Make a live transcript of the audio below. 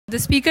The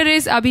speaker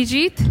is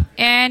Abhijeth,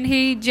 and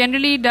he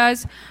generally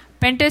does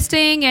pen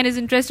testing and is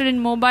interested in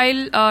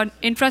mobile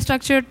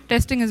infrastructure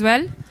testing as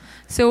well.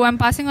 So I'm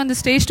passing on the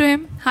stage to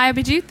him. Hi,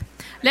 Abhijeth.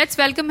 Let's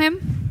welcome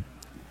him.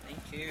 Thank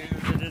you.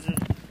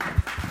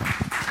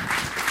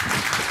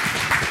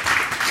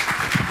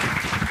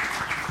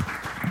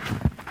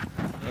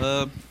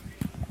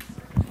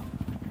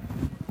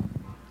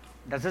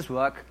 Does this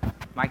work?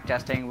 Mic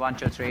testing, 1,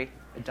 2, 3.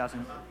 It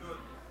doesn't.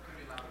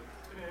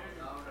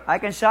 I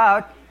can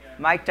shout.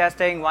 Mic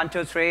testing, 1,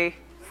 2, 3,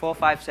 4,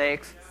 5,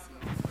 6,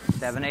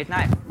 7, 8,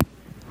 9.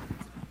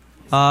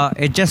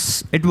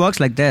 It works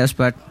like this,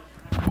 but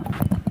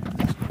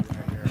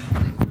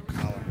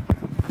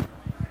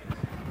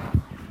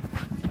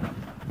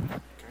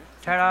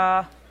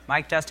ta-da!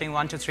 Mic testing,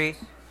 1, 2, 3.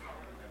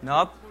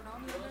 Nope.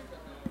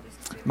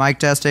 Mic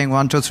testing,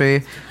 1, 2,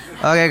 3.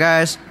 Okay,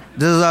 guys,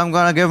 this is how I'm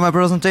gonna give my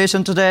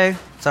presentation today.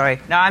 Sorry.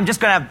 Now I'm just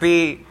gonna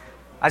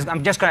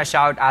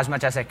shout as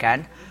much as I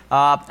can.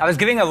 I was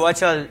giving a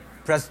virtual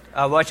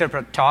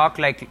talk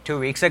like 2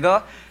 weeks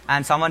ago,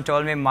 and someone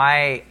told me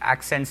my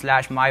accent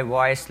 / my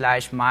voice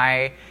 /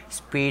 my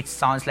speech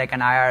sounds like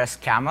an IRS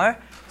scammer.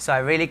 So I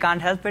really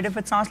can't help it if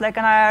it sounds like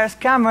an IRS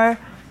scammer.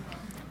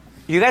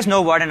 You guys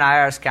know what an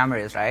IRS scammer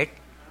is, right?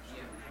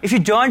 If you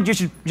don't, you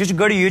should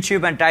go to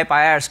YouTube and type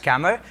IRS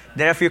scammer.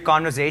 There are a few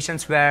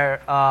conversations where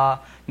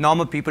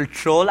normal people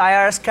troll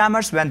IRS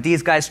scammers when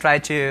these guys try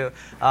to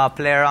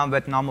play around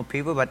with normal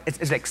people, but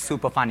it's like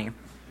super funny.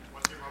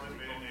 What's your mother's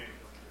maiden name?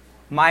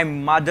 My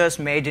mother's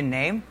maiden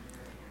name,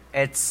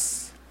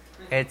 it's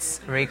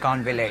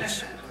Recon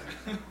Village.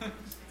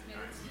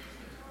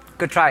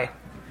 Good try.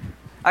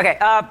 Okay,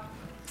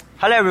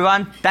 hello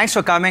everyone. Thanks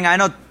for coming. I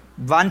know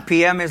 1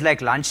 p.m. is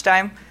like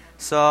lunchtime,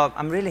 so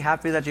I'm really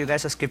happy that you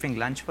guys are skipping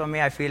lunch for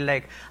me. I feel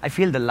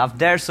the love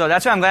there. So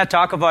that's why I'm going to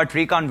talk about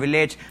Recon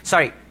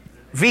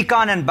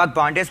and bug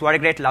bounties. What a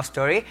great love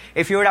story.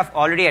 If you would have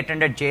already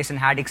attended Jason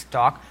Haddock's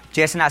talk,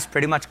 Jason has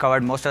pretty much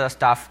covered most of the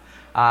stuff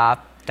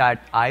that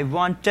I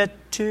wanted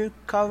to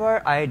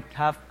cover. I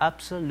have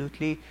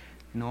absolutely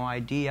no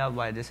idea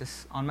why this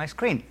is on my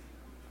screen.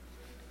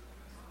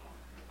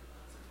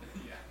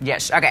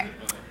 Yes, okay.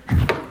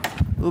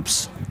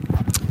 Oops.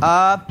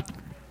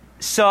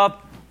 So,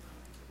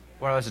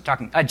 what was I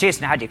talking?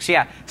 Jason Haddock,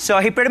 yeah. So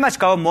he pretty much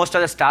covered most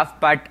of the stuff,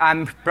 but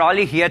I'm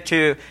probably here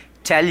to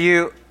tell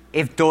you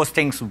if those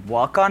things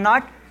work or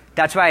not.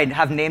 That's why I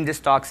have named this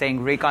talk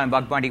saying Recon and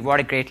Bug Bounty, what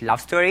a great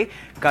love story,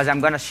 because I'm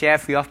going to share a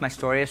few of my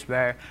stories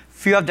where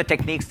few of the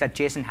techniques that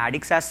Jason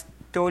Haddock has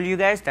told you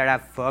guys that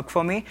have worked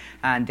for me,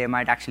 and they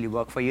might actually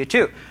work for you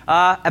too.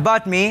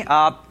 About me,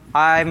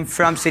 I'm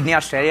from Sydney,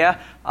 Australia.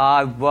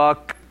 I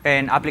work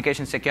in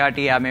application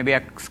security. Maybe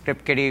a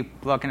script kiddie,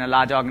 work in a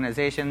large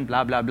organization,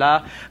 blah, blah,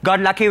 blah. Got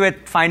lucky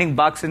with finding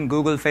bugs in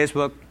Google,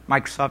 Facebook,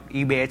 Microsoft,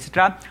 eBay,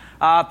 etc.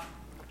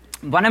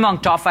 One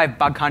among top 5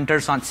 bug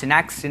hunters on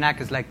Synac.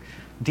 Synac is like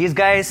these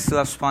guys who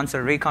have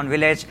sponsored Recon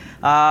Village.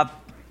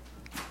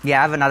 Yeah,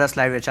 I have another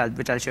slide which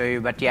I'll show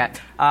you, but yeah.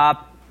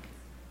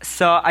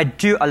 So I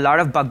do a lot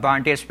of bug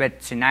bounties with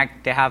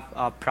Synac. They have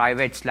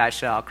private /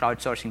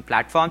 crowdsourcing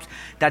platforms.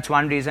 That's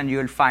one reason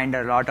you'll find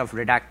a lot of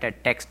redacted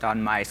text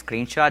on my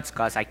screenshots,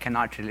 because I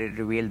cannot really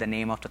reveal the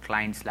name of the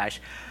client /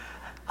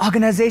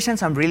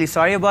 organizations. I'm really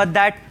sorry about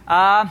that.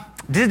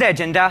 This is the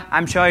agenda.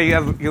 I'm sure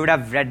you would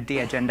have read the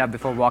agenda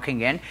before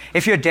walking in.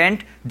 If you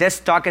didn't, this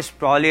talk is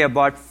probably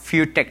about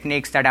few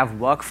techniques that have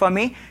worked for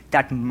me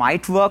that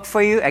might work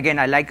for you. Again,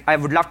 I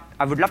would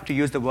love to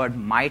use the word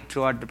might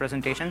throughout the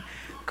presentation,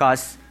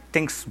 because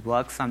things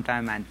work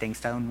sometimes and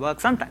things don't work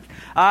sometimes.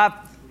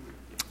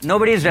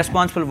 Nobody is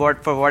responsible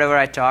for whatever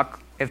I talk.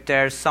 If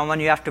there's someone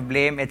you have to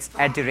blame, it's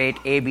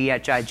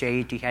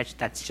 @ABHIJETH.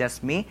 That's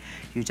just me.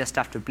 You just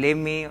have to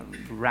blame me,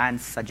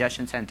 rants,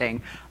 suggestions, and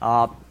things.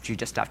 You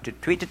just have to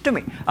tweet it to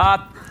me.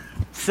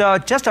 So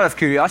just out of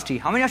curiosity,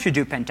 how many of you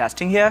do pen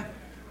testing here?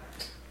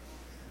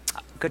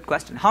 Good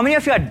question. How many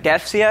of you are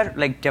devs here,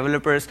 like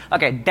developers?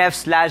 Okay, dev /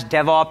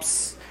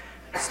 DevOps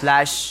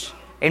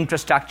 /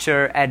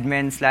 infrastructure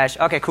admin /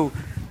 okay, cool,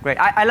 great.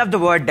 I love the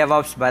word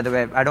DevOps, by the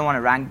way. I don't want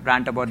to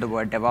rant about the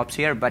word DevOps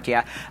here, but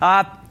yeah.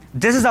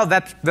 This is how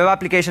web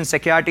application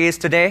security is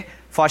today,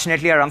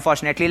 fortunately or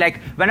unfortunately. Like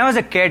when I was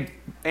a kid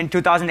in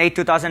 2008,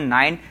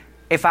 2009,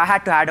 if I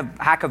had to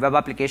hack a web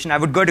application, I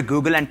would go to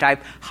Google and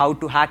type how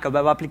to hack a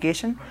web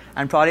application,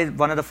 and probably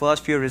one of the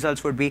first few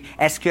results would be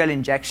SQL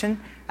injection,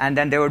 and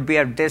then there would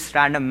be this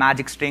random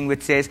magic string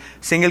which says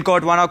single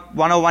quote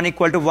 101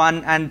 equal to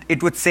 1, and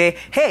it would say,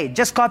 hey,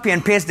 just copy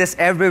and paste this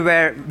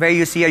everywhere where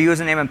you see a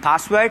username and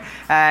password,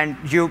 and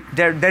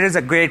there is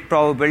a great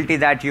probability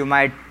that you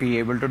might be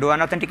able to do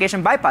an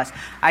authentication bypass.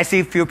 I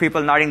see few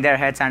people nodding their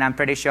heads, and I'm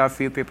pretty sure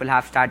few people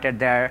have started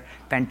their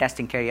pen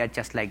testing career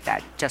just like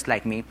that, just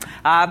like me.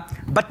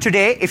 But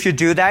today, if you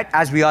do that,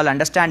 as we all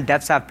understand,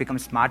 devs have become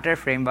smarter,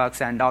 frameworks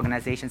and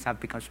organizations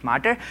have become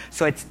smarter,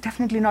 so it's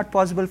definitely not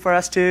possible for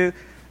us to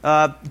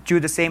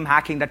do the same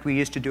hacking that we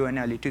used to do in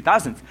early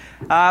 2000s.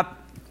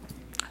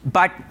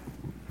 But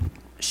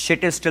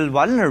shit is still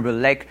vulnerable.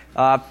 Like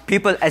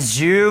people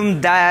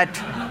assume that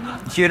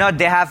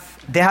they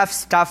have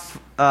stuff.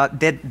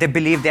 They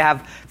believe they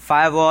have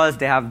firewalls,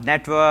 they have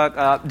network,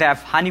 they have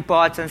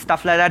honeypots and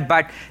stuff like that.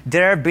 But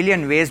there are a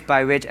billion ways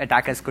by which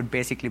attackers could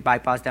basically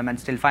bypass them and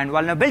still find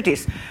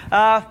vulnerabilities.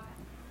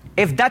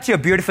 If that's your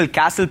beautiful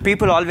castle,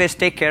 people always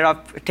take care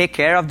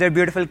of their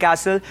beautiful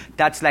castle.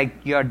 That's like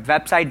your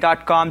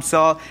website.com.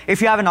 So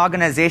if you have an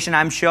organization,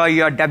 I'm sure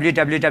your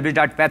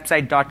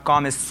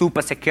www.website.com is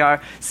super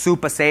secure,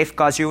 super safe,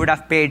 because you would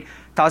have paid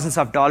thousands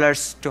of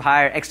dollars to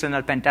hire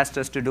external pen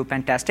testers to do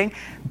pen testing.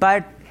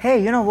 But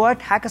hey, you know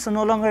what? Hackers are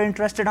no longer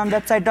interested on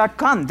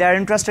website.com. They're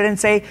interested in,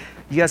 say,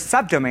 your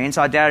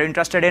subdomains, or they're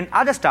interested in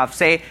other stuff,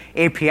 say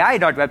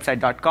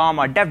api.website.com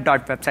or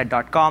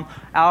dev.website.com,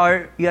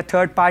 or your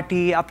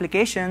third-party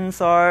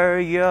applications or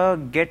your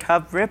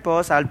GitHub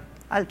repos.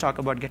 I'll talk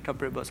about GitHub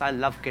repos. I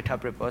love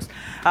GitHub repos.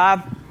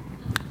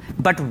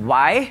 But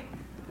why?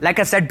 Like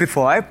I said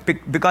before,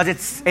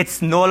 because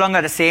it's no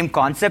longer the same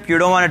concept. You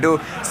don't want to do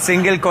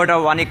single quote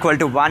of 1 equal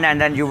to 1, and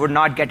then you would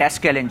not get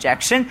SQL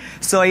injection.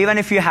 So even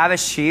if you have a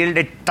shield,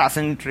 it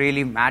doesn't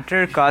really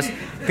matter, because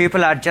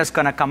people are just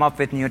going to come up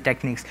with new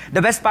techniques.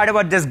 The best part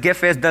about this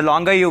GIF is the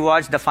longer you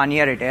watch, the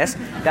funnier it is.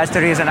 That's the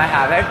reason I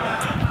have it.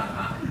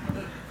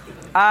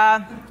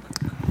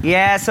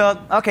 Yeah, so,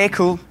 okay,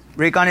 cool.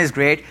 Recon is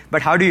great,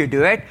 but how do you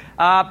do it?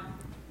 How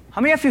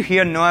many of you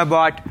here know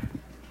about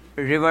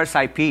reverse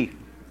IP?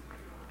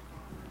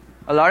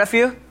 A lot of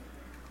you?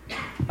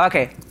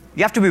 Okay,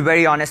 you have to be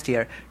very honest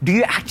here. Do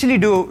you actually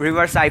do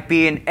reverse IP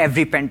in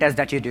every pen test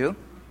that you do?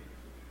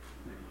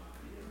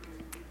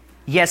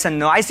 Yes and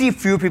no. I see a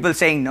few people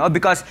saying no,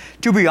 because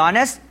to be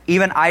honest,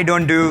 even I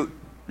don't do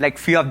like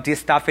few of this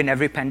stuff in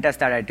every pen test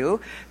that I do.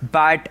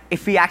 But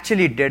if we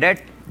actually did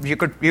it, you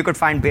could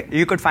find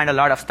a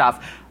lot of stuff.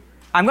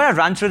 I'm going to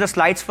run through the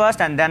slides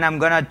first, and then I'm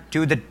going to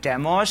do the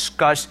demos,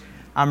 because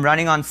I'm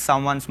running on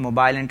someone's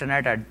mobile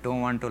internet. I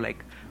don't want to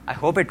I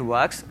hope it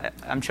works.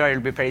 I'm sure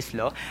it'll be pretty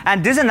slow.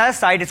 And this is another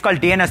site. It's called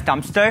DNS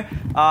Dumpster.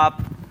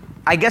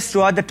 I guess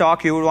throughout the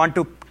talk, you would want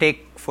to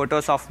take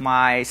photos of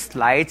my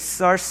slides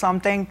or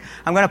something.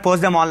 I'm going to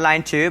post them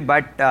online too.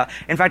 But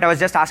in fact, I was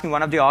just asking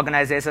one of the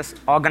organizers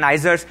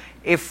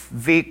if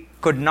we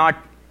could not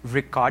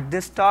record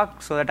this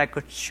talk so that I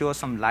could show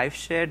some live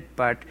shit.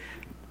 But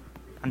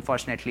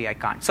unfortunately, I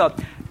can't. So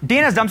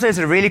DNS Dumpster is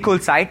a really cool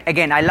site.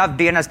 Again, I love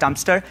DNS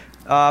Dumpster.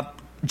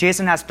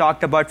 Jason has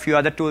talked about a few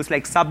other tools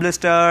like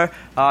Sublister.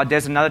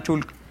 There's another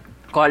tool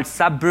called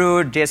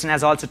Subroot. Jason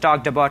has also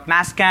talked about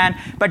Masscan.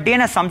 But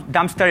DNS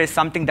Dumpster is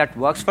something that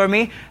works for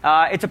me.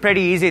 It's a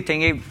pretty easy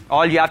thing.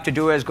 All you have to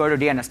do is go to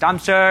DNS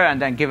Dumpster and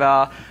then give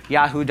a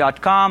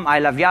yahoo.com. I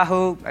love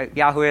Yahoo.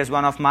 Yahoo is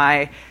one of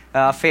my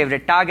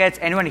favorite targets.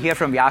 Anyone here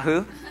from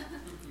Yahoo?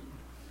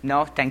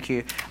 No? Thank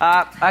you.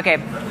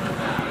 OK.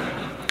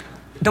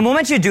 The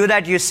moment you do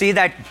that, you see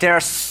that there are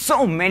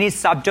so many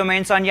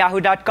subdomains on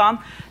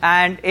yahoo.com.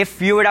 And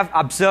if you would have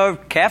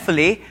observed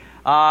carefully,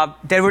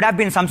 there would have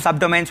been some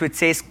subdomains which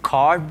says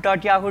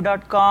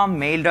corp.yahoo.com,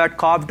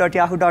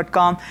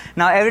 mail.corp.yahoo.com.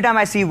 Now, every time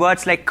I see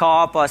words like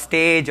corp or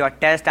stage or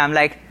test, I'm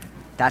like,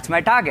 that's my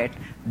target.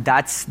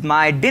 That's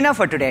my dinner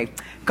for today.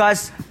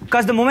 Because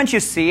the moment you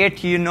see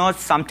it, you know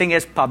something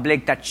is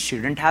public that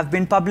shouldn't have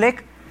been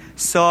public.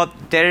 So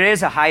there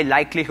is a high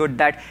likelihood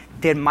that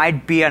there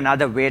might be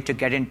another way to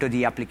get into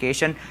the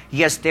application.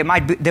 Yes, they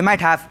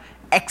might have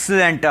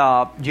excellent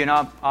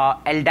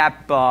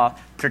LDAP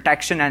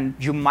protection, and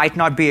you might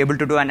not be able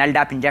to do an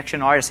LDAP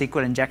injection or a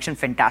SQL injection.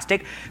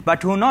 Fantastic.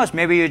 But who knows?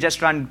 Maybe you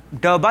just run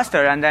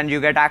dirbuster, and then you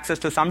get access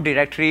to some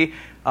directory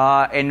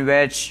in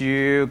which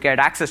you get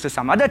access to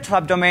some other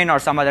subdomain or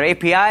some other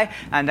API,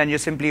 and then you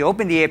simply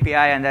open the API,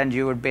 and then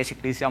you would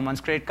basically see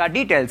someone's credit card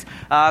details.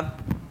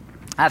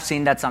 I've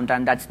seen that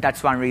sometimes.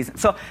 That's one reason.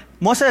 So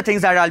most of the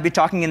things that I'll be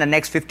talking in the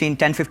next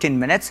 10-15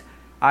 minutes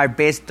are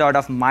based out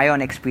of my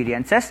own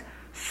experiences.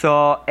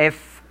 So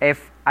if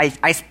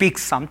I speak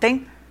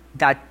something,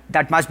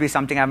 that must be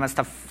something I must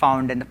have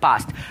found in the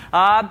past.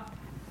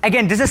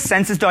 Again, this is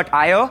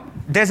census.io.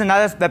 There's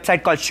another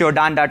website called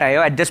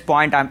showdown.io. At this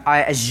point,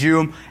 I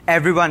assume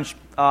everyone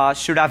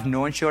should have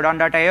known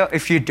showdown.io.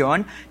 If you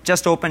don't,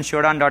 just open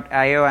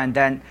showdown.io and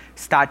then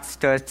start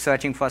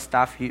searching for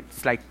stuff.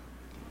 It's like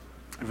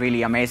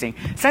really amazing.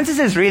 Census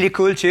is really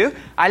cool too.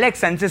 I like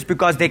Census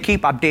because they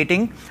keep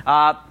updating.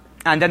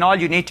 And then all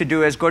you need to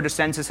do is go to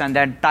Census and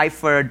then type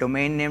for a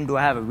domain name. Do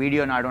I have a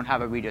video? No, I don't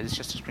have a video. It's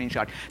just a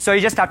screenshot. So you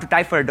just have to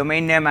type for a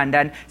domain name, and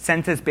then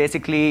Census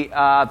basically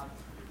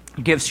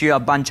gives you a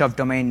bunch of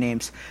domain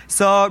names.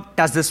 So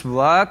does this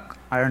work?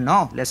 I don't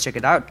know. Let's check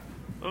it out.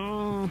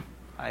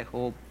 I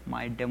hope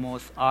my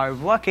demos are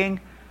working.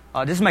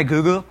 This is my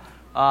Google.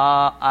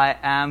 I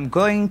am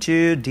going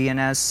to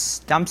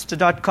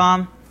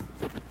dnsdumpster.com.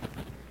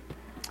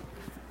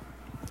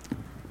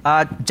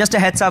 Just a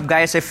heads up,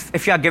 guys,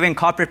 if you are giving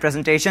corporate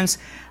presentations,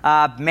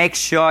 make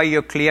sure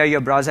you clear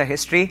your browser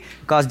history,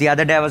 because the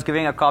other day I was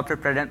giving a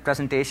corporate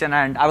presentation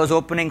and I was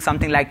opening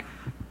something like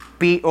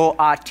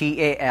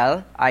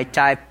PORTAL. I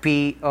type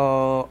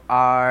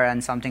POR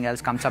and something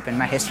else comes up in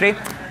my history.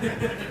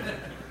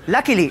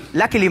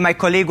 luckily, my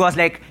colleague was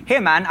like, "Hey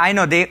man, I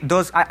know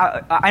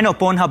I know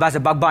Pornhub has a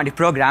bug bounty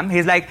program."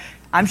 He's like,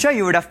 "I'm sure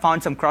you would have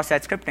found some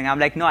cross-site scripting." I'm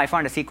like, "No, I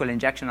found a SQL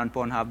injection on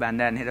Pornhub." And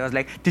then he was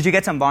like, "Did you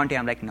get some bounty?"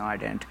 I'm like, "No, I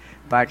didn't."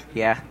 But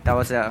yeah, that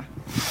was a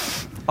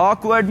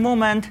awkward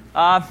moment.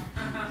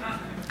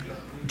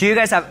 Do you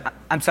guys have?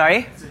 I'm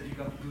sorry.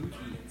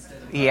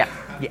 Yeah.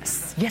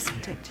 Yes, I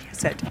did.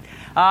 Yes, I did.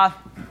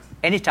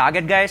 Any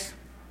target, guys?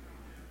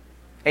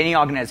 Any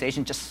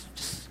organization?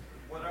 Just.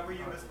 Whatever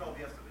you misspelled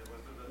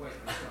yesterday.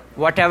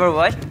 Whatever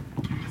what?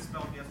 You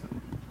misspelled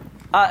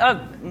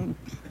yesterday.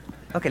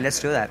 Okay, let's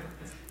do that.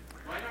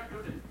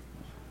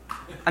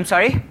 I'm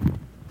sorry?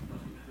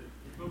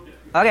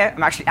 Okay,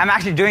 I'm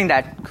actually doing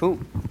that. Cool.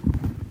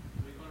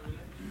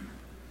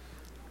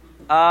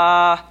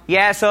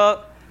 Yeah,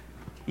 so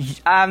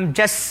I'm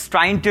just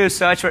trying to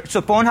search for.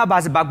 So Pornhub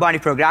has a bug bounty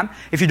program.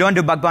 If you don't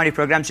do bug bounty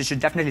programs, you should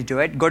definitely do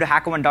it. Go to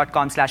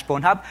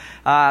hackerone.com/Pornhub.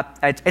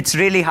 It's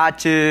really hard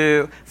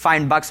to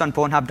find bugs on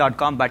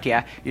Pornhub.com, but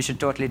yeah, you should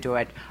totally do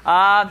it.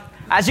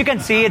 As you can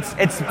see,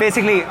 it's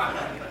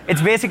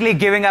basically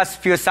giving us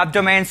few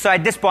subdomains. So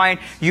at this point,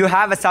 you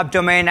have a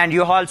subdomain and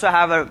you also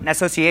have an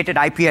associated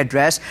IP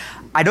address.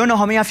 I don't know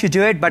how many of you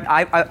do it, but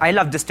I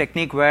love this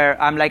technique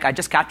where I'm like, I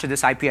just capture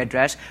this IP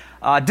address.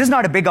 This is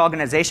not a big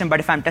organization, but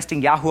if I'm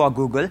testing Yahoo or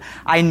Google,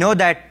 I know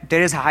that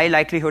there is a high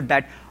likelihood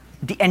that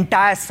the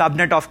entire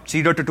subnet of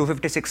 0 to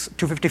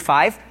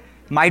 255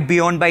 might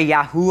be owned by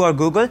Yahoo or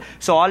Google.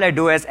 So all I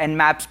do is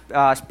nmap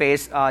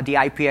space the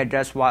IP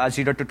address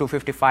 0 to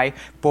 255,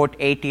 port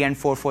 80 and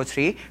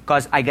 443,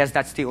 because I guess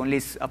that's the only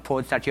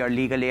ports that you're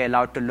legally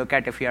allowed to look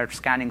at if you're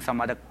scanning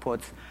some other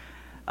ports.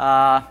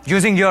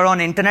 Using your own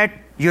internet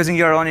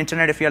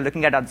if you're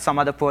looking at some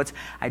other ports,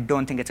 I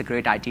don't think it's a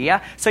great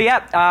idea. So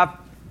yeah,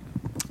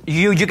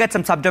 you get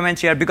some subdomains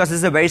here. Because this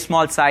is a very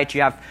small site,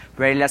 you have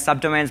very less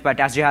subdomains, but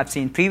as you have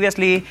seen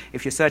previously,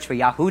 if you search for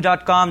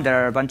yahoo.com,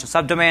 there are a bunch of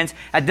subdomains.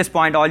 At this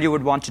point, all you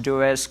would want to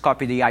do is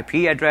copy the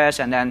IP address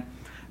and then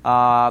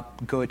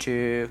go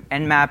to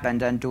nmap and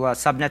then do a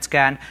subnet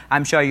scan.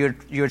 I'm sure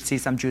you'd see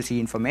some juicy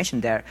information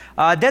there.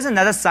 There's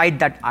another site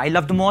that I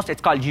love the most.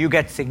 It's called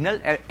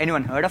YouGetSignal.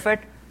 Anyone heard of it?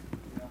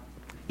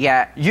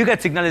 Yeah,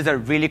 YouGetSignal is a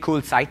really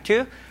cool site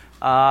too.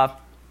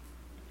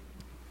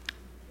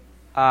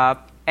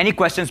 Any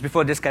questions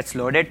before this gets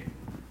loaded?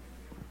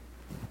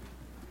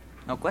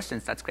 No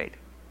questions, that's great.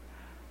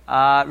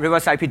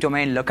 Reverse IP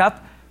domain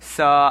lookup.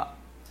 So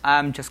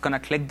I'm just going to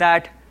click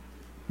that.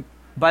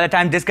 By the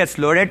time this gets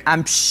loaded,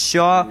 I'm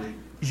sure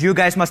you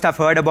guys must have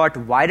heard about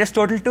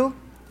VirusTotal too?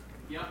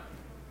 Yeah.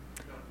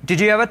 Did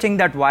you ever think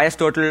that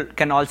VirusTotal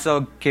can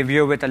also give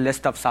you with a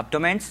list of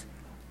subdomains?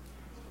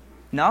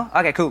 No?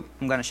 Okay, cool.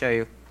 I'm going to show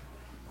you.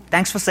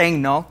 Thanks for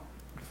saying no.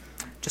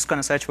 Just going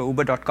to search for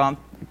uber.com.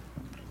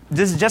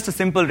 This is just a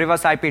simple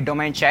reverse IP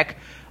domain check.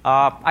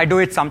 I do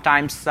it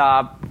sometimes.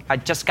 I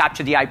just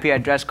capture the IP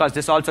address because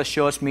this also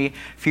shows me a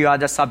few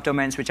other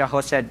subdomains which are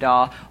hosted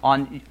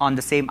on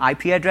the same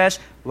IP address.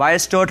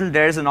 VirusTotal,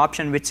 there is an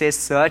option which says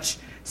search.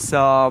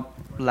 So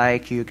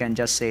like you can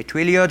just say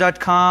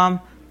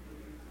twilio.com.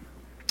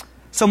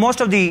 So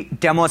most of the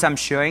demos I'm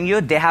showing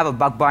you, they have a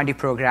bug bounty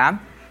program.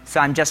 So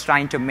I'm just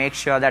trying to make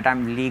sure that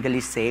I'm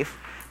legally safe.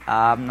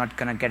 I'm not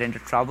going to get into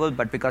trouble,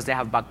 but because they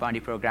have bug bounty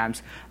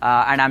programs,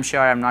 and I'm sure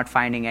I'm not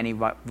finding any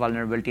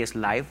vulnerabilities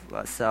live,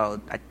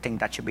 so I think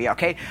that should be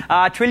okay.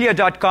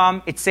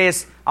 Twilio.com, it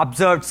says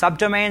observed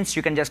subdomains.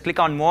 You can just click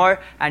on more,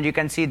 and you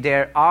can see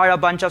there are a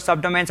bunch of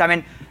subdomains.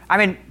 I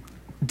mean,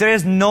 there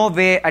is no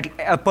way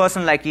a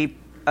person like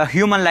a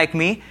human like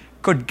me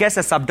could guess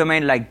a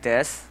subdomain like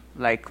this.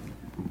 Like,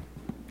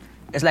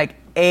 it's like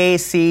A,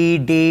 C,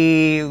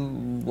 D,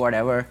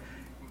 whatever.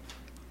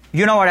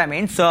 You know what I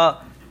mean? So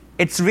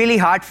it's really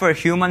hard for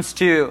humans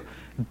to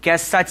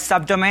guess such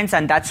subdomains,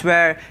 and that's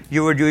where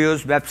you would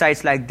use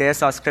websites like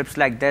this or scripts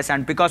like this.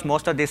 And because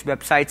most of these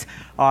websites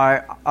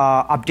are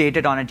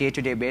updated on a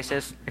day-to-day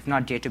basis, if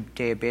not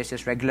day-to-day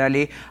basis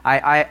regularly,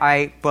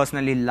 I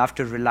personally love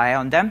to rely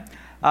on them.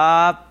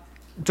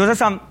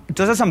 Those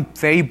are some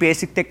very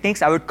basic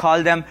techniques. I would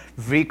call them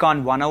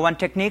Recon 101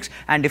 techniques.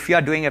 And if you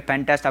are doing a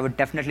pen test, I would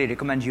definitely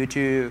recommend you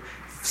to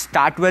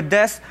start with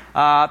this.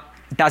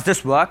 Does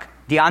this work?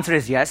 The answer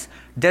is yes.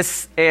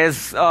 This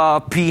is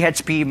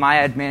PHP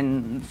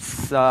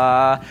MyAdmins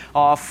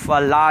of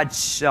a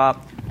large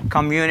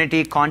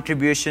community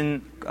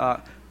contribution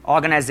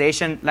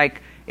organization.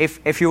 Like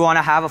if you want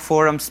to have a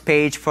forums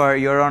page for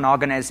your own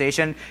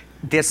organization,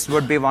 this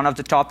would be one of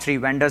the top 3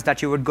 vendors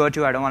that you would go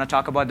to. I don't want to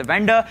talk about the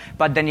vendor,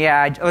 but then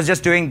yeah, I was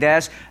just doing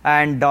this,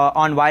 and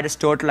on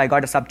VirusTotal, I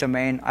got a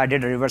subdomain. I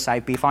did a reverse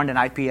IP, found an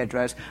IP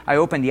address. I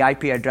opened the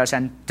IP address,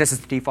 and this is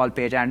the default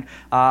page, and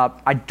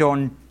I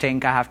don't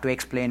think I have to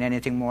explain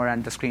anything more,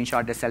 and the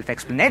screenshot is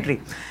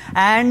self-explanatory.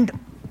 And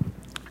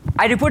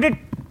I reported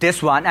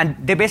this one, and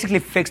they basically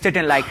fixed it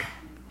in like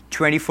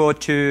 24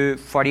 to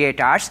 48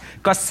 hours,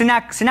 because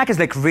Synack is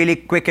like really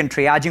quick in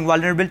triaging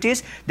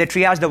vulnerabilities. They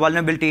triaged the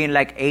vulnerability in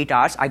like 8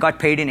 hours. I got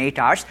paid in 8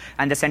 hours,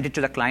 and they sent it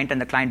to the client,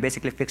 and the client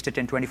basically fixed it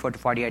in 24 to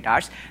 48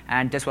 hours.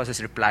 And this was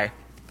his reply. I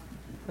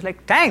was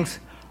like, thanks.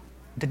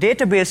 the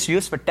database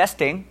used for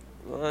testing,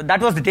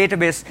 that was the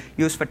database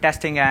used for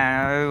testing,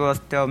 and it was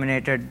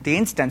terminated the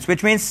instance,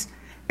 which means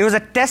it was a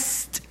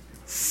test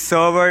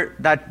server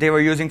that they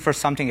were using for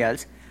something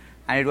else,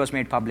 and it was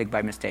made public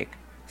by mistake.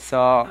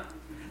 So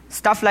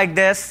stuff like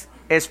this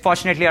is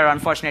fortunately or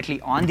unfortunately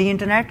on the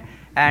internet,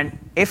 and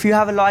if you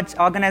have a large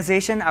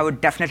organization, I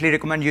would definitely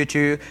recommend you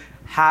to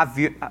have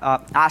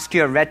ask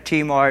your red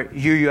team or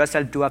you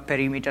yourself do a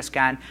perimeter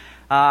scan.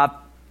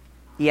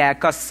 Yeah,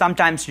 because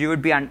sometimes you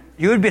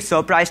would be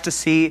surprised to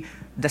see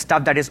the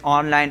stuff that is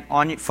online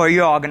for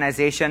your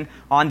organization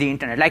on the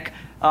internet. Like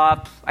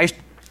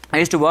I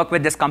used to work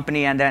with this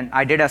company, and then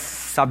I did a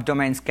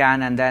subdomain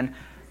scan, and then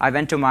I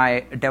went to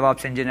my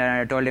DevOps engineer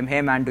and I told him,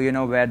 "Hey man, do you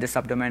know where this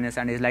subdomain is?"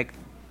 And he's like,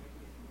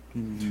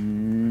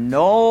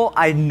 "No,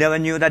 I never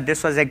knew that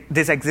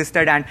this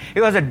existed." And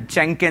it was a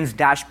Jenkins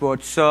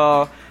dashboard,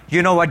 so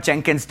you know what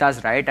Jenkins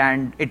does, right?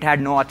 And it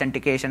had no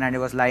authentication, and it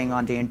was lying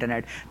on the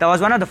internet. That was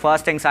one of the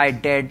first things I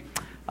did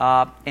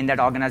in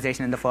that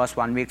organization in the first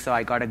 1 week, so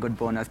I got a good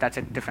bonus. That's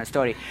a different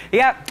story.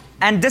 Yeah,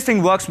 and this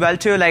thing works well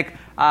too. Like,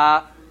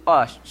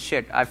 oh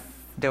shit,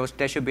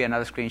 there should be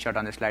another screenshot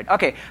on this slide.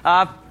 Okay,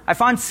 I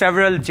found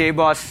several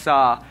JBoss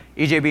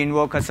EJB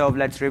invoker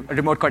servlets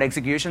remote code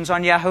executions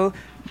on Yahoo.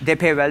 They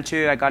pay well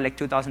too. I got like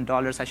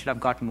 $2,000. I should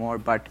have got more,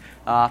 but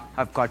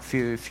I've got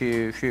few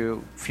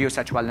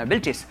such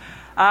vulnerabilities.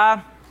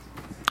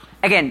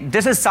 Again,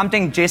 this is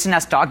something Jason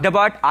has talked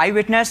about,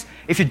 Eyewitness.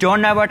 If you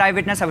don't know about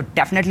Eyewitness, I would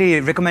definitely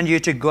recommend you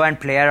to go and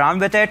play around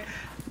with it.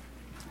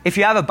 If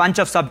you have a bunch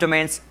of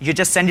subdomains, you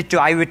just send it to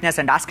Eyewitness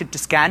and ask it to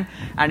scan,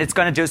 and it's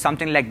going to do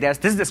something like this.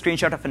 This is a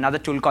screenshot of another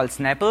tool called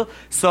Snapple.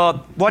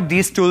 So what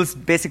these tools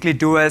basically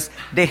do is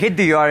they hit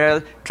the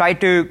URL, try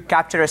to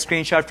capture a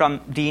screenshot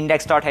from the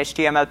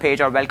index.html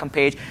page or welcome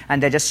page,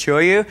 and they just show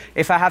you.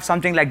 If I have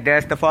something like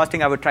this, the first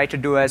thing I would try to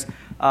do is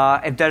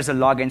if there's a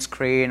login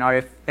screen,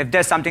 or if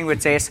there's something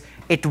which says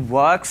it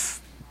works,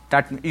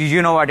 that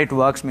you know what it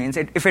works means.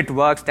 If it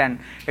works, then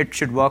it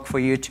should work for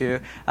you too.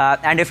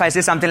 And if I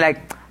see something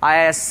like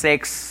IIS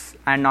 6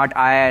 and not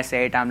IIS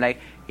 8, I'm like,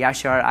 yeah,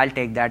 sure, I'll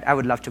take that. I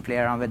would love to play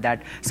around with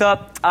that. So,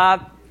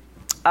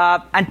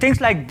 and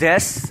things like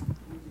this,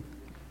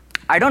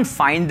 I don't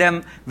find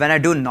them when I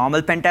do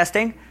normal pen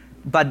testing,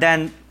 but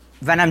then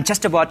when I'm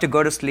just about to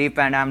go to sleep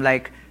and I'm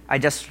like, I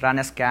just run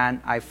a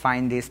scan, I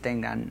find these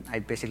things, and I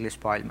basically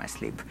spoil my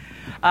sleep.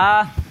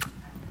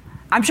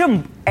 I'm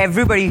sure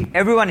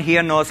everyone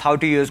here knows how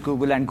to use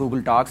Google and Google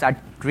Docs. I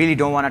really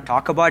don't want to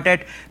talk about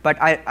it, but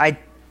I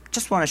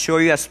just want to show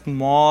you a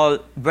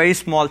very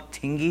small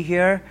thingy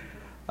here.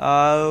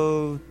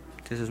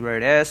 This is where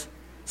it is.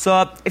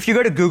 So if you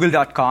go to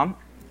google.com,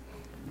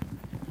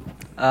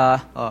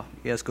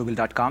 here's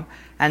google.com,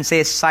 and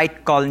say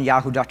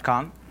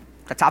site:/yahoo.com,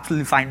 that's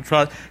absolutely fine.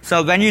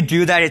 So when you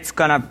do that, it's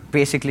going to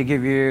basically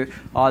give you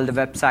all the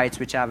websites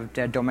which have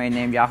their domain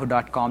name,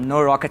 yahoo.com.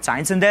 No rocket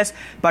science in this,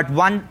 but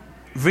one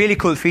really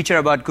cool feature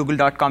about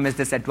google.com is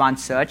this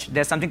advanced search.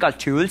 There's something called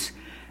tools,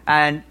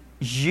 and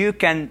you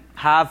can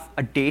have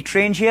a date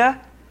range here.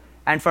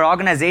 And for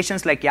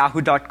organizations like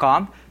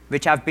yahoo.com,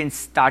 which have been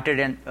started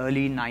in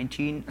early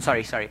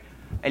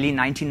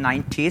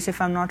 1990s, if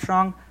I'm not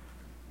wrong,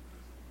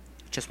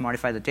 just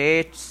modify the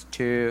dates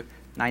to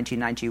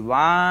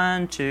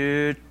 1991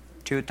 to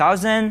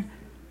 2000,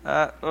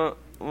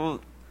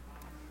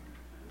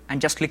 and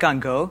just click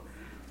on go.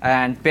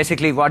 And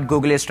basically what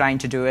Google is trying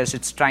to do is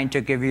it's trying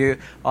to give you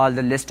all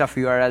the list of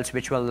URLs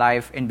which were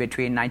live in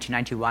between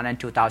 1991 and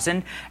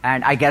 2000.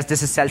 And I guess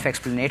this is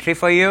self-explanatory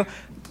for you.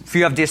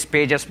 Few of these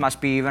pages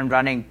must be even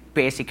running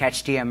basic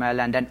HTML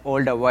and then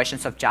older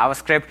versions of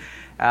JavaScript.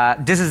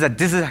 This is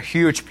a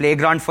huge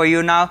playground for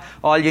you now.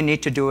 All you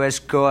need to do is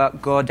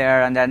go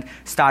there and then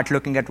start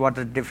looking at what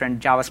are the different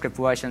JavaScript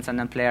versions and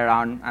then play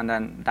around, and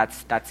then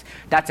that's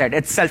it.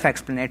 It's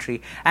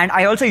self-explanatory. And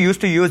I also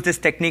used to use this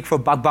technique for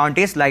bug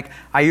bounties. Like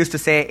I used to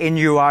say in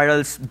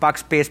URLs bug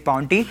space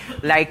bounty.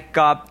 Like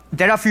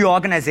there are a few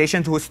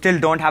organizations who still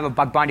don't have a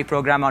bug bounty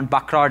program on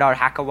Buckrod or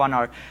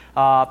HackerOne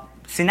or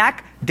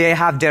Synac. They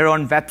have their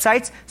own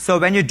websites. So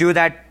when you do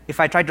that, if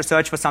I try to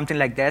search for something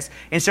like this,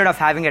 instead of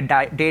having a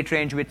date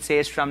range which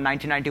says from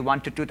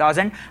 1991 to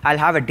 2000, I'll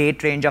have a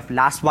date range of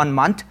last 1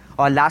 month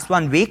or last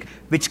 1 week,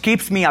 which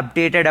keeps me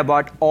updated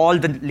about all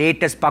the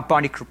latest bug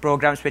bounty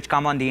programs which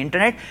come on the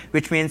internet,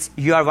 which means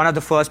you are one of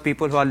the first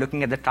people who are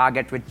looking at the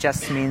target, which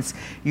just means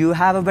you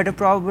have a better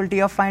probability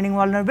of finding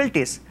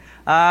vulnerabilities.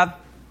 I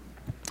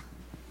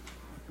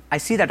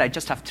see that I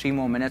just have 3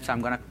 more minutes, so I'm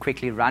going to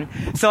quickly run.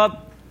 So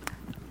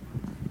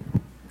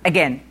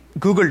again,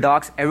 Google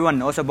Docs, everyone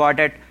knows about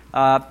it.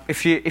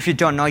 If you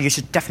don't know, you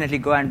should definitely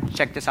go and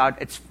check this out.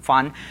 It's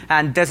fun.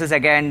 And this is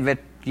again with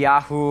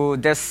Yahoo.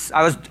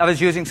 I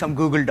was using some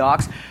Google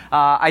Docs.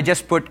 I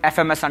just put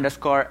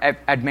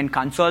fms_admin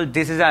console.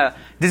 This is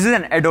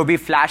an Adobe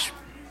Flash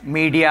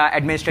Media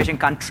Administration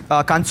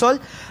console.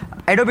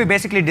 Adobe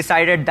basically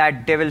decided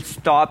that they'll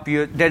stop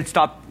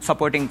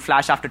supporting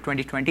Flash after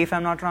 2020, if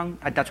I'm not wrong.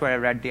 That's what I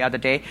read the other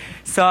day.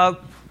 So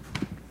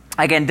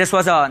Again, this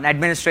was an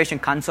administration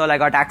console I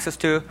got access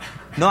to.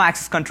 No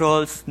access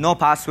controls, no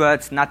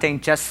passwords,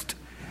 nothing, just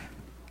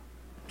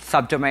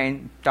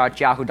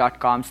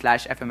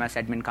subdomain.yahoo.com/fms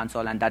admin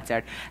console, and that's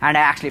it. And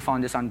I actually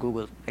found this on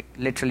Google, like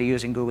literally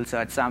using Google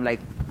search. So I'm like,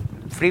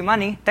 free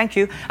money, thank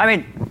you. I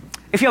mean,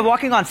 if you're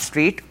walking on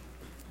street,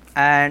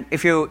 and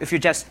if you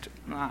just,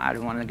 I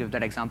don't want to give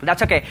that example.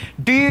 That's okay.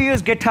 Do you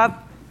use GitHub?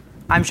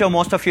 I'm sure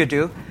most of you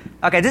do.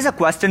 Okay, this is a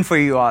question for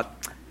you all.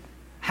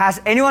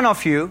 Has any one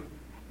of you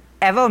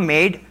ever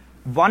made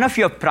one of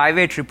your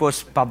private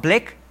repos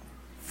public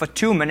for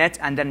 2 minutes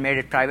and then made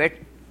it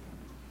private?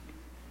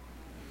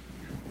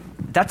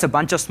 That's a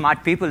bunch of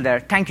smart people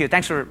there. Thank you.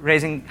 Thanks for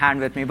raising hand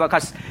with me,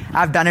 because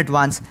I've done it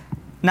once.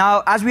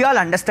 Now, as we all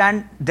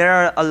understand, there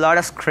are a lot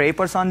of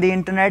scrapers on the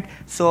internet.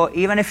 So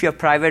even if your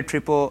private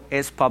repo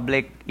is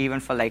public, even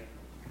for like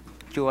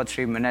 2 or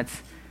 3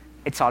 minutes,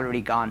 it's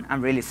already gone.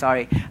 I'm really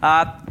sorry.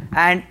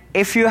 And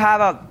if your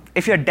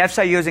devs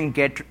are using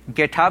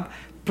GitHub,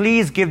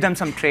 please give them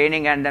some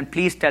training, and then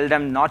please tell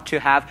them not to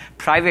have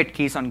private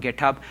keys on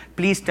GitHub.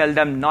 Please tell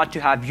them not to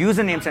have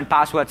usernames and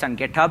passwords on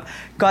GitHub,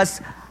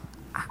 because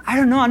I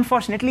don't know,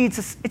 unfortunately,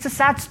 it's a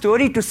sad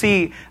story to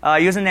see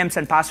usernames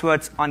and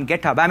passwords on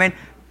GitHub. I mean,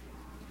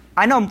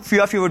 I know a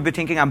few of you would be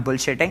thinking I'm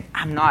bullshitting.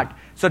 I'm not.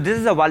 So this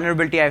is a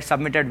vulnerability I've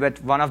submitted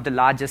with one of the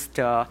largest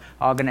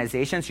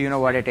organizations. You know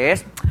what it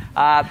is.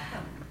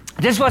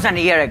 This was an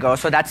year ago,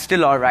 so that's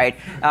still all right,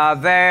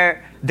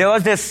 where there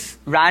was this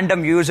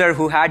random user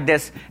who had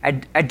this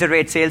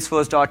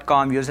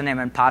 @salesforce.com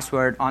username and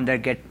password on their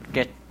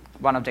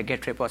one of their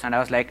Git repos, and I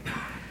was like,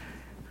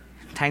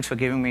 thanks for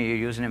giving me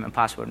your username and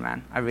password,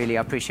 man. I really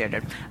appreciate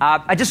it.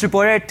 I just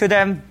reported it to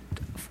them.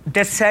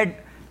 They said,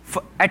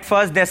 at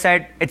first they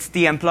said it's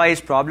the employee's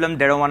problem.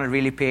 They don't want to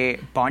really pay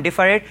bounty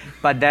for it,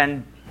 but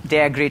then they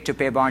agreed to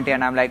pay bounty,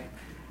 and I'm like,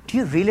 do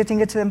you really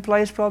think it's the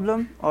employee's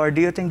problem? Or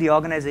do you think the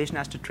organization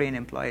has to train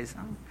employees?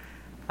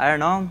 I don't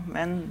know,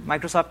 man.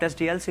 Microsoft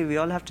SDLC, we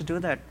all have to do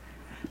that.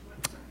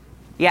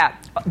 Yeah,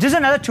 this is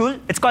another tool.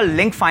 It's called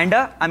Link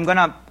Finder. I'm going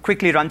to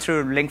quickly run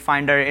through Link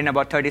Finder in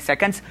about 30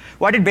 seconds.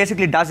 What it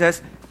basically does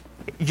is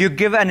you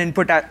give an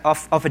input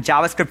of a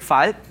JavaScript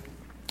file,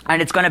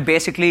 and it's going to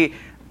basically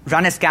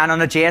run a scan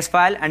on a JS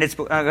file, and it's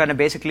going to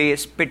basically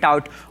spit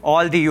out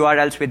all the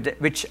URLs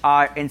which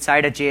are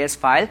inside a JS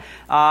file.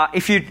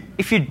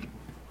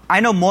 I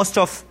know most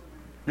of,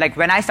 like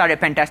when I started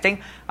pen testing,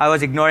 I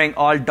was ignoring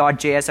all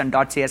 .js and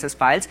 .css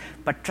files,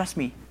 but trust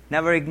me,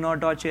 never ignore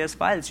 .js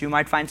files. You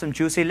might find some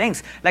juicy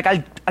links. Like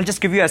I'll just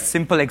give you a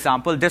simple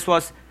example. This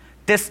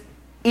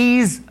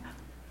is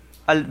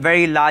a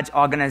very large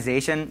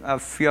organization. A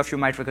few of you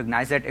might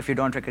recognize it. If you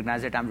don't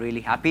recognize it, I'm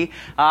really happy.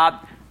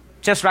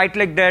 Just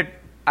right-clicked it.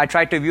 I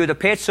tried to view the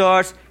page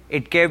source.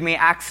 It gave me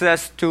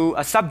access to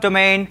a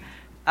subdomain.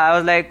 I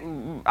was like,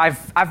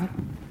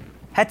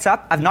 heads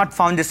up, I've not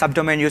found this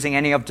subdomain using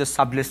any of the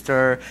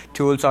sublister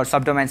tools or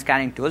subdomain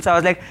scanning tools. I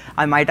was like,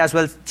 I might as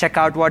well check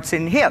out what's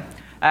in here.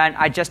 And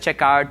I just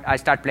check out, I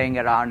start playing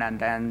around, and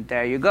then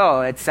there you go.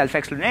 It's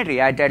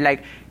self-explanatory. I did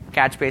like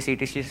cat space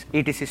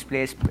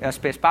etc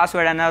space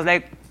password, and I was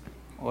like,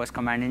 OS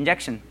command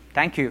injection.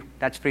 Thank you.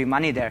 That's free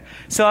money there.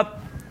 So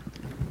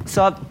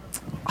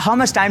how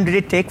much time did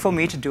it take for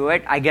me to do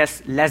it? I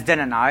guess less than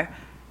an hour.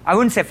 I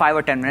wouldn't say 5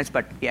 or 10 minutes,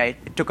 but yeah,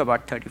 it took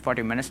about 30,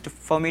 40 minutes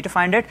for me to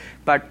find it.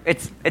 But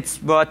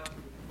it's worth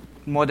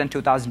more than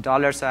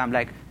 $2,000. So I'm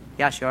like,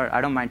 yeah, sure.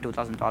 I don't mind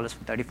 $2,000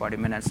 for 30, 40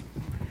 minutes.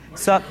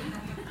 So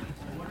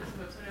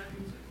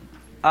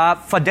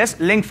for this,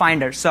 Link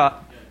Finder. So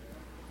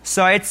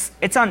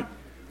it's on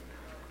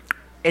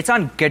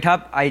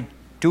GitHub. I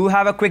do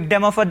have a quick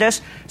demo for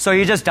this. So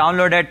you just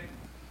download it.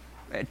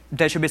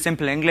 There should be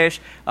simple English,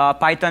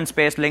 Python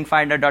space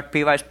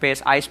linkfinder.py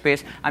space I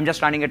space. I'm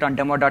just running it on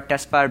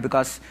demo.testfire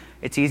because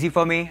it's easy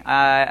for me.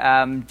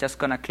 I'm just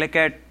going to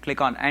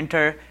click on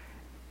enter.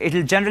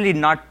 It'll generally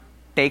not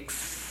take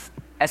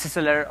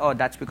SSL error. Oh,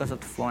 that's because of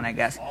the phone, I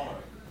guess.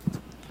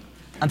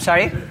 I'm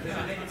sorry?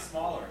 It's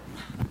smaller.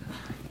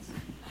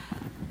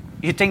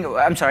 You think,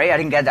 I'm sorry, I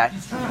didn't get that.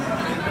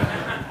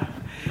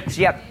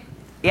 So,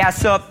 yeah,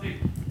 so,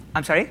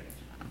 I'm sorry?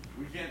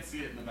 We can't see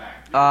it in the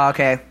back.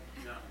 Okay.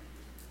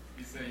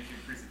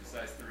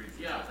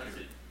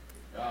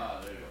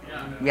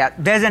 Yeah,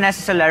 there's an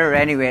SSL error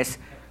anyways.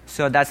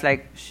 So that's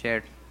like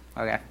shared.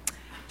 Okay.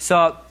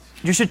 So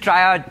you should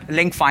try out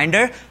Link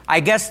Finder. I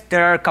guess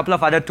there are a couple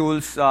of other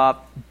tools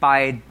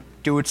by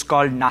dudes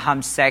called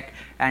NahamSec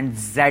and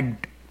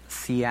Zed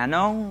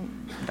Ciano.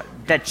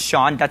 That's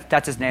Sean.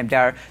 That's his name.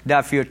 There are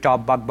a few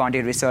top bug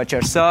bounty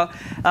researchers. So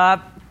I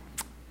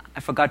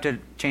forgot to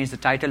change the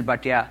title,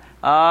 but yeah.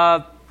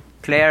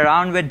 Play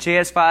around with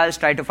JS files,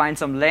 try to find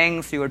some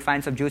links. You would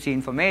find some juicy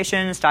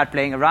information. Start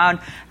playing around.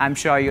 I'm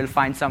sure you'll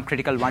find some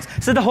critical ones.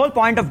 So the whole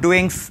point of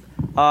doing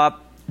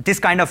this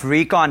kind of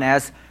recon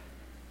is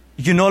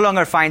you no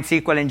longer find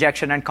SQL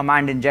injection and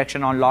command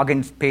injection on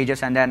login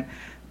pages and then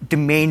the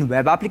main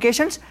web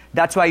applications.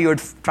 That's why you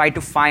would try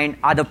to find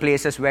other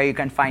places where you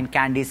can find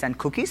candies and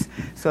cookies.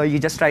 So you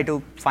just try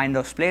to find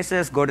those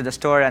places, go to the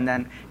store, and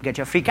then get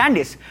your free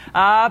candies.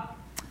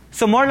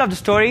 So moral of the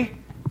story,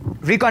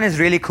 Recon is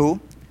really cool.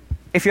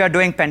 If you are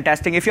doing pen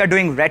testing, if you are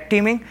doing red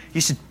teaming,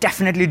 you should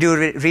definitely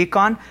do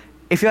Recon.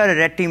 If you are a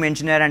red team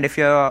engineer and if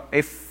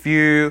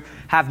you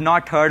have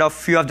not heard of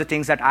few of the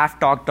things that I've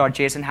talked or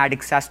Jason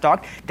Haddix has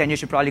talked, then you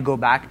should probably go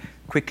back,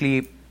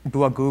 quickly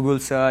do a Google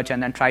search,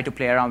 and then try to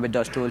play around with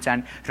those tools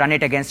and run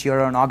it against your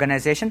own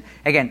organization.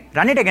 Again,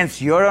 run it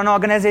against your own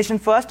organization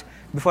first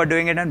before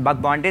doing it in bug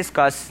bounties,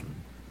 because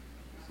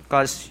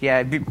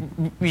yeah,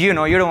 you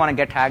know, you don't want to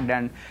get hacked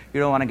and you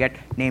don't want to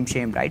get name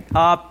shamed, right?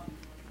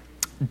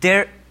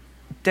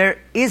 There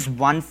is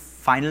one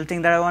final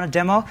thing that I want to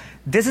demo.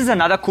 This is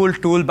another cool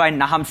tool by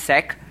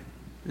NahumSec.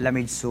 Let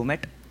me zoom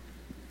it.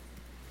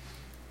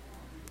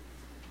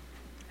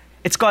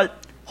 It's called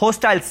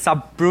Hostile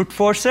Sub-Brute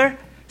Forcer.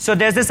 So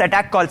there's this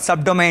attack called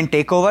Subdomain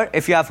Takeover,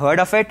 if you have heard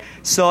of it.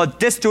 So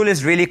this tool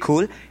is really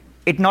cool.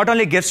 It not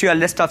only gives you a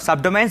list of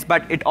subdomains,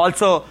 but it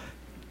also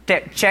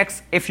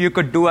checks if you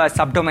could do a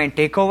subdomain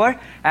takeover.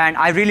 And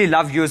I really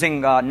love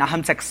using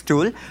NahumSec's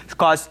tool,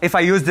 because if I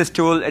use this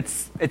tool,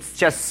 it's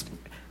just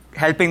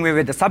helping me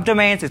with the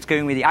subdomains, it's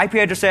giving me the IP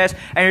addresses,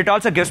 and it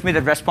also gives me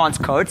the response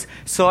codes.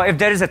 So if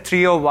there is a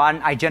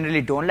 301, I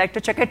generally don't like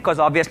to check it, because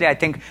obviously I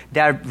think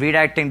they are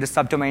redirecting the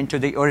subdomain to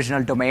the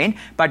original domain.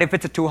 But if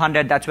it's a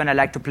 200, that's when I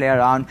like to play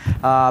around.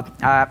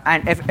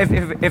 And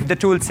if the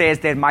tool says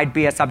there might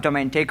be a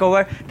subdomain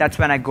takeover, that's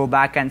when I go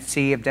back and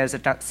see if there's a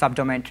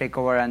subdomain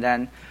takeover. And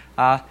then,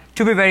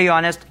 to be very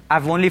honest,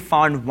 I've only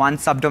found one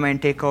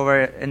subdomain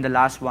takeover in the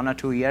last 1 or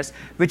 2 years,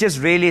 which is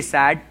really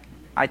sad.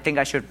 I think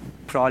I should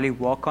probably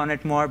work on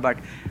it more, but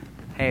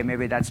hey,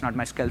 maybe that's not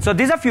my skill. So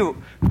these are a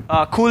few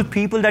cool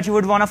people that you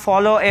would want to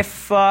follow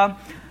if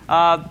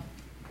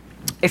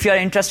you're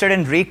interested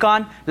in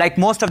Recon. Like,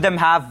 most of them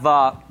have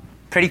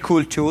pretty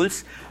cool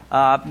tools.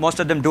 Most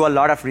of them do a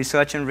lot of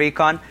research in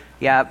Recon.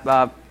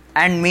 Yeah,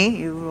 and me,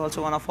 you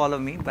also want to follow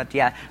me. But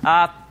yeah,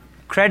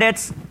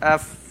 credits,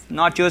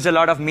 not used a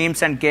lot of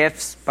memes and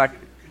GIFs, but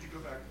Could you go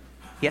back?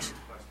 Yes?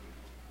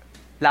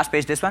 Last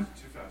page, this one?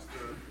 Too fast.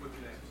 With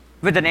the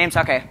names. With the names,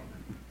 okay.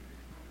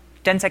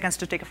 10 seconds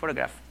to take a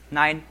photograph.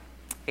 9,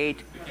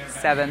 8,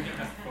 7.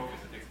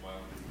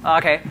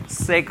 Okay,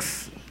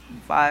 6,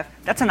 5.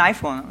 That's an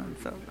iPhone.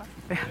 So.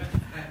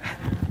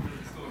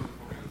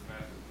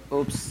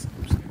 Oops.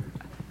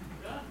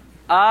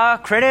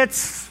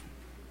 Credits.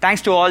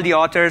 Thanks to all the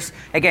authors.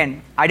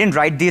 Again, I didn't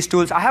write these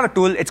tools. I have a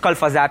tool. It's called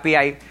Fuzzappy.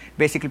 I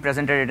basically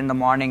presented it in the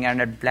morning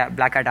and at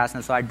Black Hat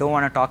Arsenal, so I don't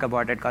want to talk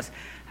about it because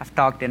I've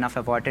talked enough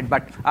about it.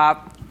 But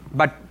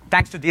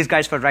thanks to these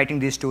guys for writing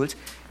these tools.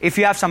 If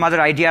you have some other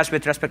ideas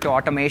with respect to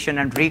automation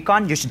and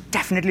Recon, you should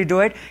definitely do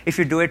it. If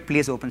you do it,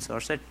 please open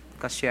source it,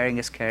 because sharing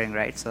is caring,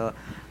 right? So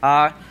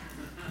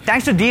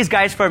thanks to these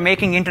guys for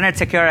making internet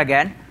secure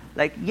again.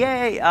 Like,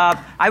 yay.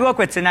 I work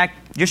with Synac.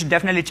 You should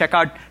definitely check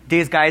out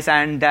these guys.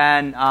 And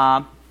then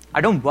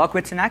I don't work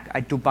with Synac. I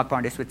do bug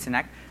bounties with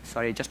Synac.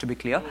 Sorry, just to be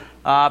clear.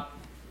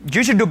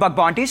 You should do bug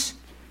bounties.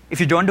 If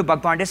you don't do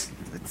bug bounties,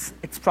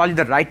 it's probably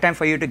the right time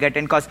for you to get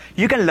in, because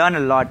you can learn a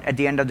lot at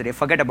the end of the day.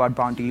 Forget about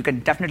bounty. You can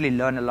definitely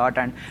learn a lot,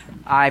 and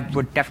I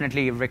would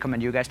definitely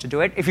recommend you guys to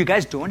do it. If you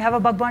guys don't have a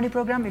bug bounty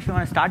program, if you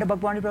want to start a bug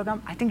bounty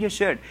program, I think you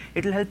should.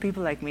 It'll help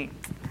people like me.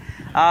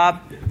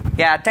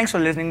 Yeah, thanks for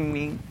listening to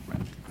me.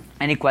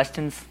 Any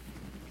questions?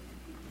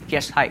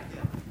 Yes, hi.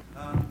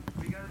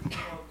 Regarding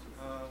about,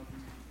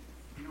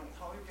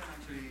 how you can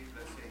actually,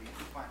 let's say,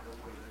 find a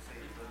way, let's say,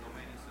 the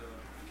domain is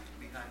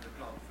behind the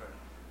Cloudflare.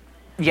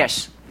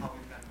 Yes. How you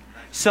can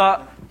actually,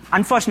 So,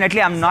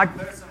 unfortunately, I'm not.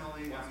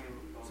 personally,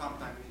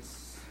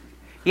 sometimes.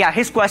 Yeah,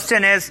 his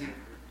question is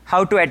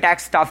how to attack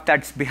stuff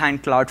that's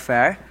behind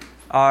Cloudflare.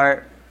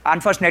 Or,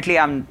 unfortunately,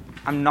 I'm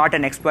not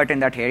an expert in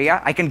that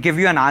area. I can give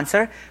you an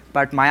answer,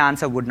 but my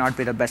answer would not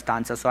be the best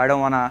answer. So I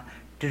don't want to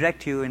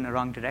direct you in the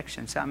wrong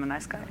direction. So I'm a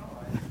nice guy.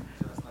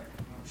 Just like,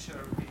 share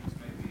things,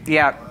 maybe.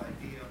 Yeah.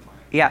 Idea.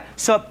 Yeah.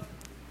 So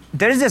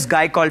there is this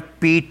guy called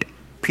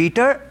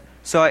Peter.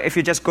 So if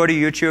you just go to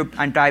YouTube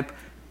and type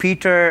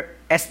Peter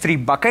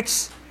S3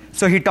 buckets,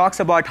 so he talks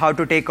about how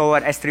to take over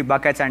S3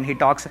 buckets, and he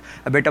talks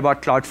a bit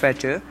about Cloudflare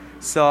too.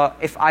 So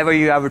if I were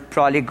you, I would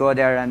probably go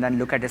there and then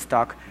look at his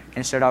talk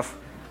instead of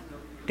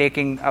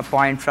taking a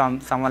point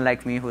from someone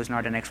like me who's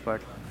not an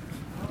expert.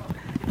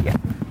 Yeah.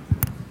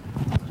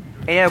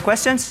 Any other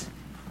questions?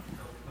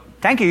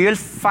 Thank you. You'll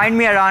find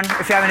me around.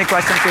 If you have any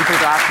questions, feel free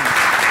to ask me.